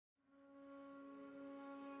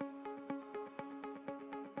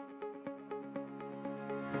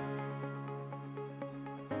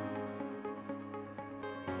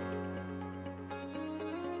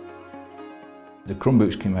The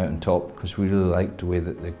Chromebooks came out on top because we really liked the way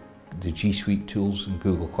that the G Suite tools in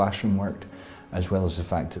Google Classroom worked, as well as the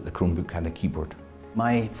fact that the Chromebook had a keyboard.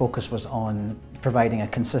 My focus was on providing a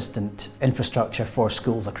consistent infrastructure for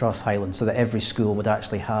schools across Highland so that every school would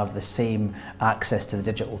actually have the same access to the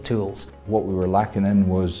digital tools. What we were lacking in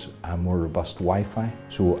was a more robust Wi-Fi,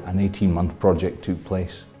 so an 18-month project took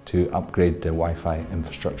place to upgrade the Wi-Fi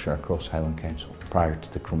infrastructure across Highland Council prior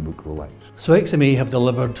to the Chromebook rollouts. So XMA have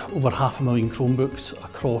delivered over 500,000 Chromebooks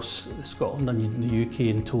across Scotland and the UK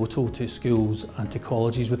in total to schools and to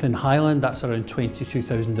colleges. Within Highland, that's around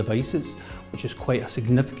 22,000 devices, which is quite a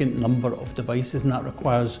significant number of devices, and that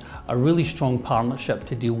requires a really strong partnership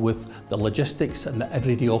to deal with the logistics and the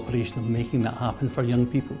everyday operation of making that happen for young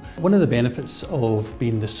people. One of the benefits of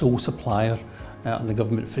being the sole supplier and the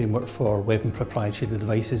government framework for web and proprietary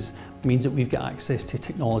devices means that we've got access to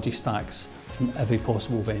technology stacks from every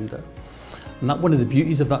possible vendor. And that one of the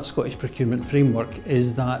beauties of that Scottish procurement framework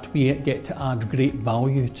is that we get to add great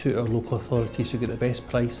value to our local authorities who get the best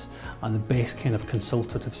price and the best kind of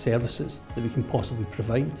consultative services that we can possibly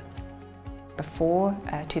provide. Before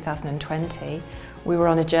 2020, we were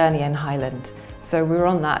on a journey in Highland. So we were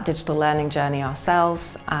on that digital learning journey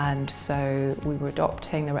ourselves, and so we were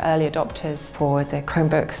there were early adopters for the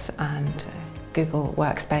Chromebooks and Google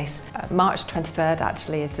Workspace. March 23rd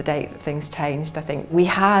actually is the date that things changed. I think we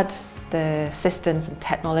had the systems and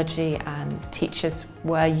technology and teachers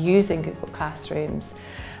were using Google Classrooms,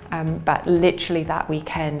 but literally that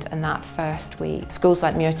weekend and that first week, schools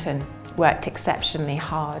like Muirton worked exceptionally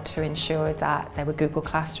hard to ensure that there were Google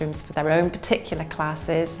Classrooms for their own particular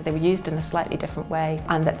classes, so they were used in a slightly different way,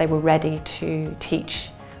 and that they were ready to teach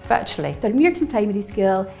virtually. So Muirton Primary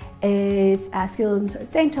School is a school in sort of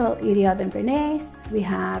central area of Inverness. We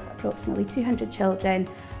have approximately 200 children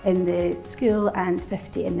in the school and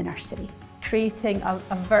 50 in the nursery. Creating a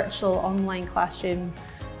virtual online classroom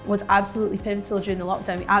was absolutely pivotal during the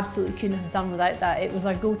lockdown. We absolutely couldn't have done without that. It was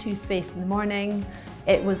our go-to space in the morning.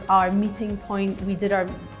 It was our meeting point. We did our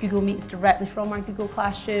Google Meets directly from our Google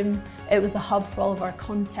Classroom. It was the hub for all of our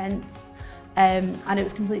content, and it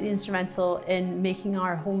was completely instrumental in making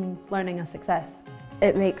our home learning a success.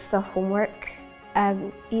 It makes the homework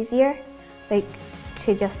easier, like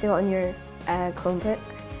to just do it on your Chromebook.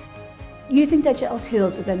 Using digital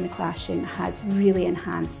tools within the classroom has really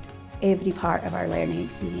enhanced every part of our learning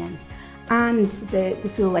experience and the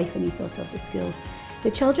full life and ethos of the school. The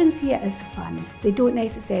children see it as fun. They don't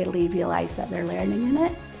necessarily realise that they're learning in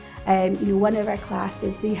it. One of our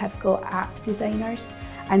classes, they have got app designers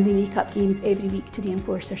and they make up games every week to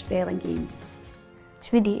reinforce their spelling games.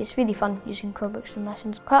 It's really fun using Chromebooks in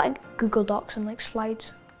lessons. Quite like Google Docs and like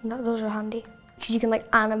slides. Those are handy because you can like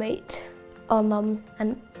animate on them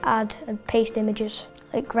and add and paste images.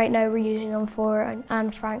 Like right now we're using them for an Anne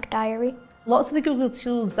Frank diary. Lots of the Google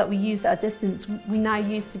tools that we used at a distance, we now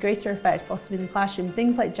use to greater effect possibly in the classroom.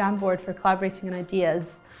 Things like Jamboard for collaborating on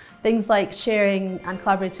ideas, things like sharing and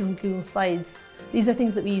collaborating on Google Slides. These are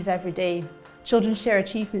things that we use every day. Children share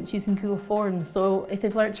achievements using Google Forms, so if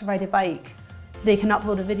they've learnt to ride a bike, they can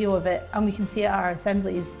upload a video of it and we can see it at our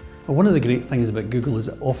assemblies. Well, one of the great things about Google is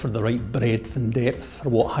it offers the right breadth and depth for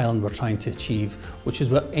what Highland were trying to achieve, which is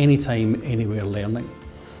about anytime, anywhere learning.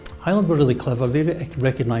 Highland were really clever. They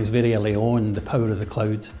recognised very early on the power of the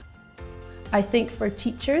cloud. I think for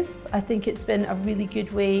teachers, I think it's been a really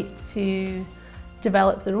good way to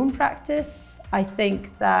develop their own practice. I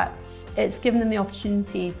think that it's given them the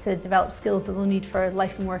opportunity to develop skills that they'll need for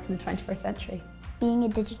life and work in the 21st century. Being a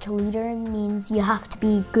digital leader means you have to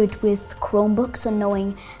be good with Chromebooks and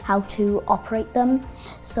knowing how to operate them.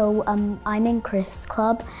 So I'm in CRIS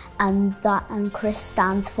Club, and CRIS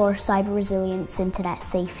stands for Cyber Resilience Internet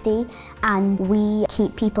Safety, and we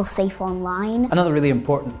keep people safe online. Another really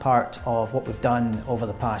important part of what we've done over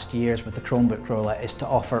the past years with the Chromebook rollout is to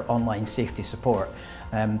offer online safety support.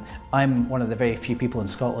 I'm one of the very few people in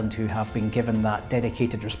Scotland who have been given that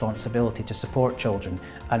dedicated responsibility to support children,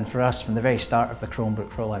 and for us from the very start of the Chromebook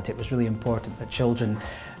rollout it was really important that children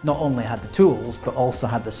not only had the tools but also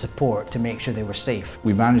had the support to make sure they were safe.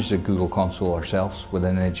 We manage the Google console ourselves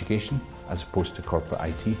within education as opposed to corporate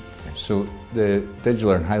IT. So the Digital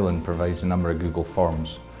Learn Highland provides a number of Google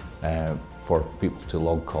Forms for people to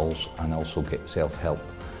log calls and also get self-help.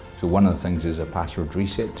 So one of the things is a password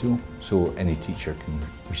reset tool, so any teacher can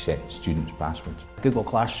reset students' passwords. Google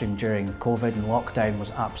Classroom during COVID and lockdown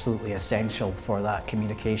was absolutely essential for that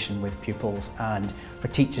communication with pupils and for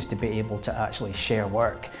teachers to be able to actually share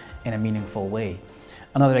work in a meaningful way.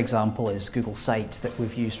 Another example is Google Sites that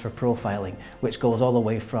we've used for profiling, which goes all the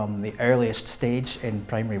way from the earliest stage in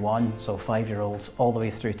primary 1, so 5-year-olds, all the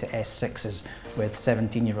way through to S6s with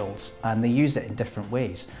 17-year-olds, and they use it in different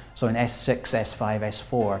ways. So in S6, S5,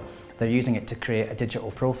 S4, they're using it to create a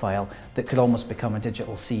digital profile that could almost become a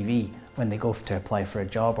digital CV when they go to apply for a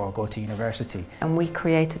job or go to university. And we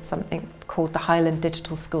created something called the Highland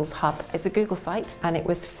Digital Schools Hub. It's a Google site and it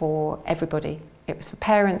was for everybody. It was for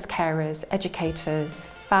parents, carers, educators,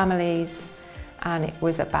 families, and it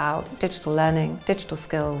was about digital learning, digital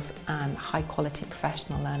skills and high quality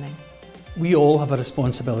professional learning. We all have a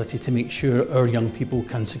responsibility to make sure our young people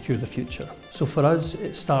can secure the future. So for us,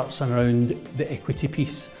 it starts around the equity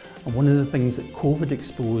piece. And one of the things that COVID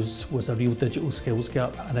exposed was a real digital skills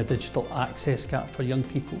gap and a digital access gap for young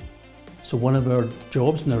people. So one of our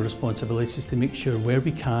jobs and our responsibilities is to make sure where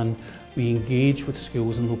we can, we engage with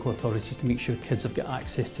schools and local authorities to make sure kids have got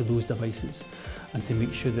access to those devices and to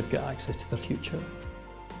make sure they've got access to their future.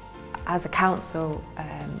 As a council,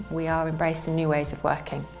 we are embracing new ways of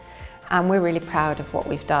working and we're really proud of what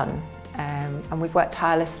we've done. And we've worked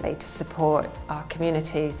tirelessly to support our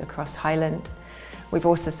communities across Highland. We've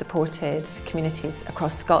also supported communities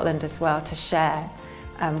across Scotland as well to share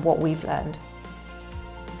what we've learned.